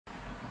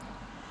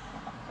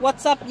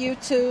What's up,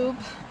 YouTube?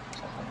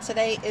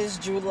 Today is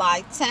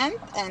July 10th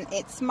and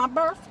it's my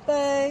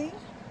birthday.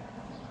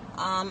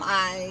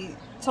 I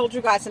told you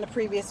guys in the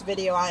previous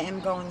video I am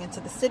going into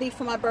the city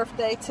for my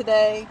birthday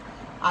today.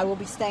 I will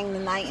be staying the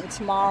night, and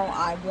tomorrow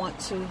I want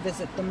to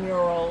visit the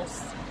murals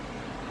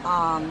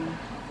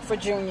for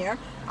Junior.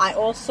 I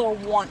also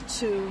want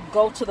to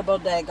go to the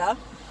bodega,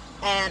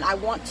 and I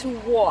want to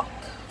walk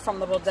from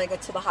the bodega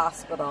to the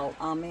hospital.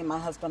 Me and my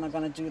husband are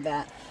going to do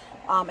that.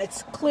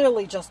 It's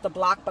clearly just a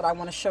block, but I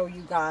want to show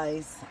you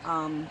guys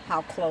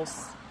how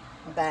close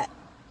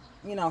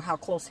how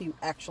close he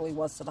actually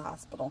was to the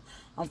hospital.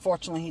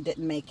 Unfortunately, he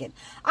didn't make it.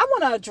 I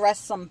want to address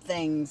some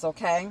things,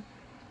 okay?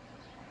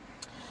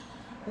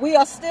 We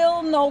are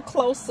still no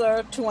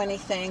closer to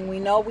anything. We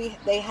know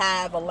they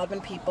have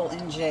 11 people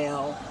in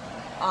jail.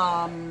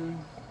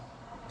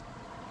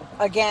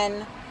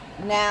 Again,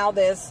 now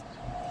there's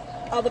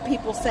other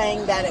people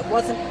saying that it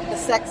wasn't the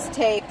sex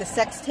tape. The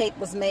sex tape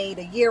was made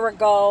a year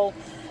ago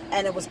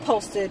and it was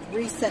posted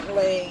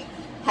recently.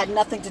 Had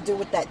nothing to do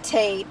with that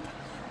tape.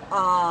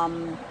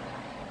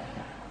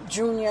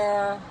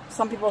 Junior,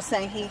 some people are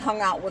saying he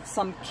hung out with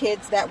some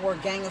kids that were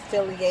gang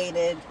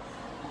affiliated.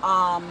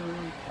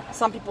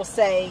 Some people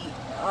say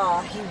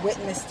he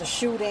witnessed a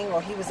shooting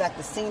or he was at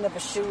the scene of a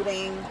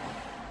shooting.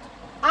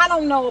 I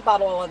don't know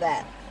about all of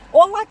that.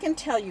 All I can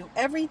tell you,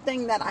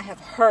 everything that I have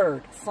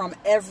heard from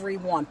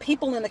everyone,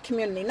 people in the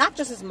community, not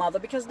just his mother,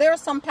 because there are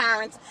some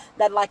parents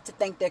that like to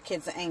think their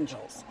kids are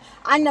angels.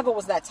 I never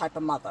was that type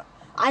of mother.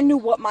 I knew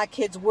what my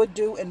kids would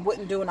do and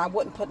wouldn't do, and I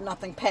wouldn't put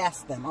nothing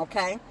past them,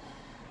 okay?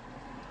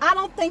 I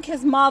don't think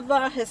his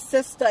mother, his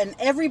sister, and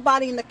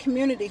everybody in the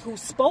community who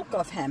spoke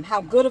of him,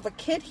 how good of a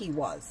kid he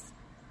was.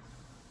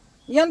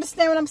 You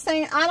understand what I'm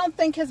saying? I don't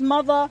think his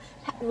mother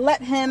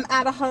let him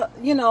out of her,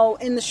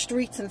 in the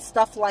streets and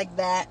stuff like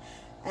that.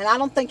 And I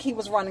don't think he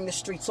was running the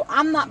streets. So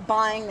I'm not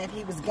buying that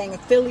he was gang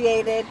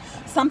affiliated.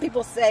 Some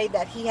people say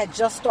that he had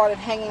just started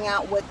hanging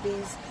out with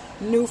these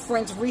new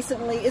friends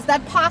recently. Is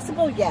that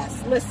possible?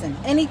 Yes. Listen,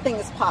 anything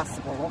is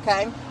possible,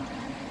 okay?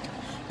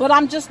 But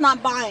I'm just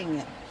not buying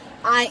it.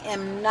 I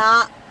am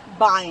not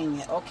buying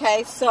it,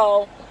 okay?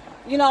 So,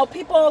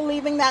 people are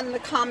leaving that in the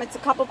comments. A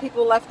couple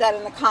people left that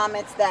in the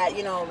comments that,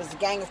 it was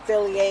gang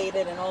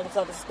affiliated and all this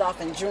other stuff,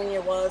 and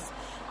Junior was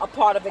a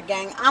part of a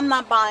gang. I'm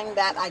not buying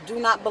that. I do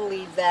not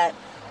believe that.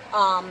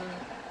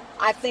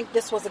 I think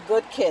this was a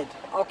good kid,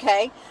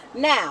 okay?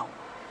 Now,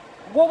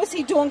 what was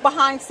he doing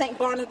behind St.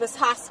 Barnabas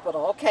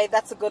Hospital? Okay,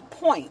 that's a good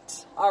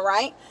point, all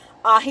right?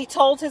 He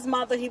told his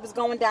mother he was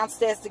going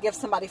downstairs to give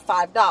somebody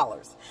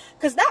 $5.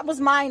 Because that was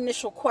my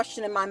initial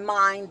question in my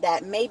mind,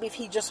 that maybe if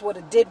he just would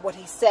have did what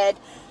he said,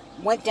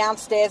 went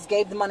downstairs,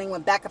 gave the money,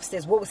 went back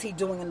upstairs, what was he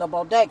doing in the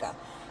bodega?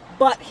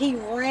 But he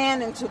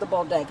ran into the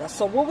bodega.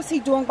 So what was he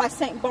doing by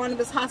St.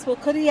 Barnabas Hospital?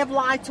 Could he have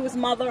lied to his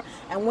mother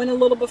and went a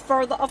little bit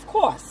further? Of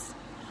course.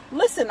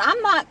 Listen,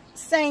 I'm not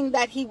saying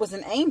that he was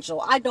an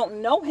angel. I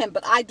don't know him,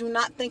 but I do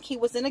not think he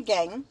was in a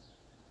gang.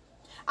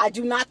 I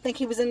do not think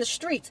he was in the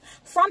streets.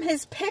 From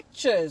his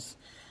pictures,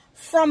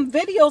 from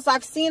videos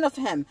I've seen of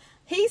him,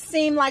 he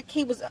seemed like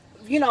he was,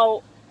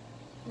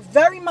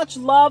 very much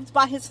loved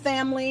by his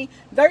family,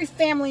 very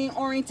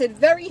family-oriented,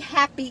 very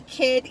happy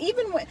kid.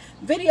 Even with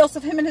videos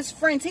of him and his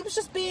friends, he was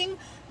just being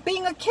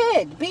a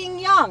kid, being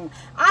young.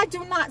 I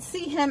do not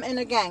see him in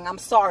a gang. I'm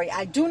sorry.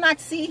 I do not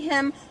see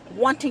him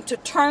wanting to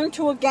turn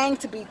to a gang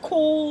to be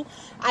cool.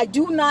 I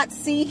do not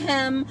see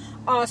him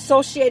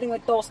associating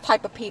with those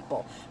type of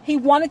people. He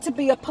wanted to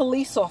be a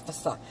police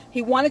officer.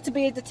 He wanted to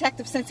be a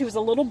detective since he was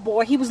a little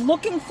boy. He was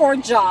looking for a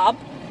job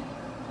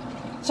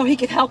so he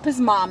could help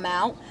his mom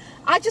out.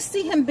 I just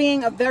see him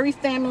being a very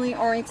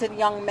family-oriented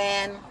young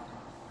man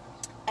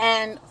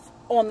and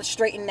on the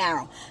straight and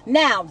narrow.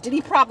 Now, did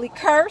he probably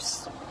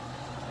curse?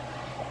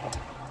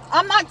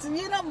 I'm not,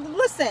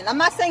 listen, I'm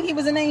not saying he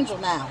was an angel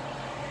now.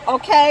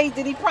 Okay?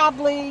 Did he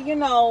probably,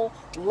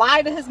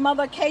 lie to his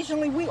mother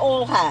occasionally? We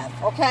all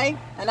have, okay?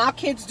 And our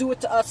kids do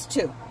it to us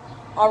too.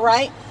 All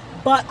right?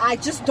 But I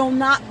just do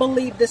not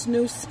believe this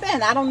new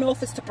spin. I don't know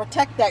if it's to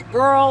protect that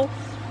girl.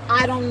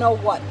 I don't know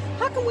what.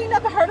 How come we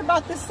never heard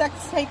about this sex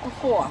tape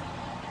before?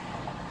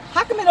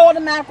 How come it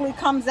automatically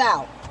comes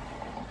out?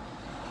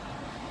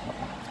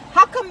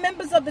 How come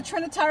members of the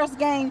Trinitarios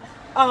gang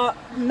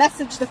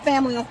messaged the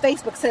family on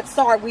Facebook, said,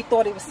 sorry, we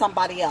thought he was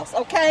somebody else,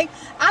 okay?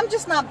 I'm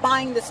just not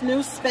buying this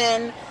new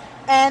spin,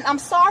 and I'm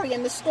sorry,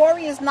 and the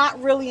story is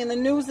not really in the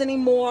news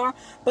anymore,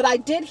 but I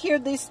did hear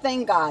this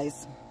thing,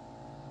 guys.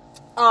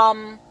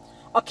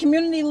 A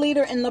community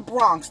leader in the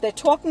Bronx, they're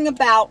talking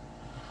about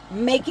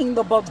making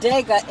the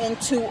bodega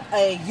into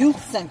a youth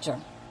center,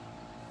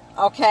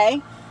 okay?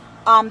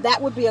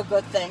 That would be a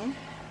good thing.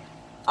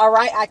 All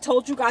right, I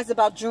told you guys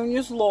about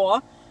Junior's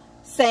law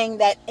saying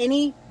that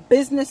any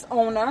business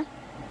owner,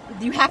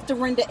 you have to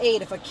render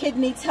aid. If a kid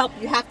needs help,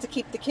 you have to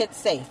keep the kid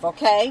safe,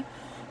 okay?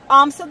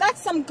 So that's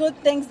some good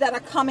things that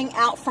are coming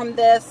out from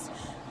this.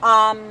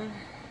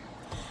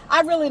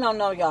 I really don't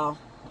know, y'all.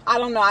 I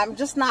don't know. I'm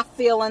just not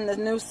feeling the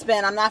new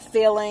spin. I'm not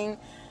feeling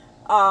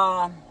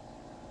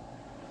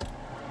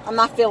I'm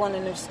not feeling the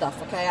new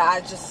stuff, okay?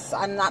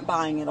 I'm not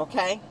buying it,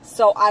 okay?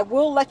 So I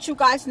will let you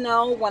guys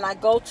know when I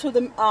go to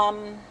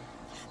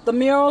the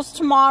murals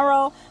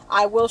tomorrow.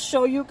 I will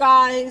show you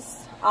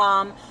guys.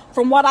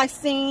 From what I've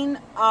seen,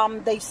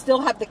 they still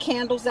have the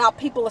candles out.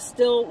 People are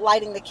still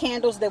lighting the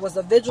candles. There was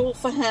a vigil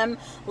for him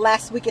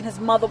last week and his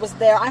mother was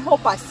there. I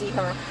hope I see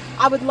her.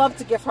 I would love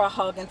to give her a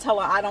hug and tell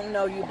her I don't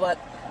know you, but,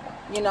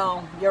 you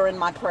know, you're in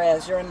my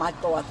prayers. You're in my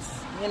thoughts.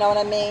 You know what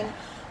I mean?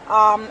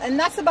 And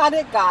that's about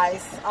it,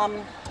 guys.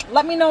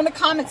 Let me know in the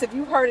comments if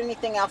you heard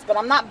anything else, but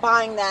I'm not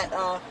buying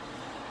that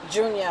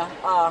Junior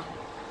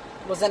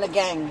was in a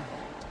gang.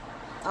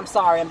 I'm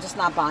sorry. I'm just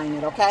not buying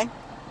it, okay?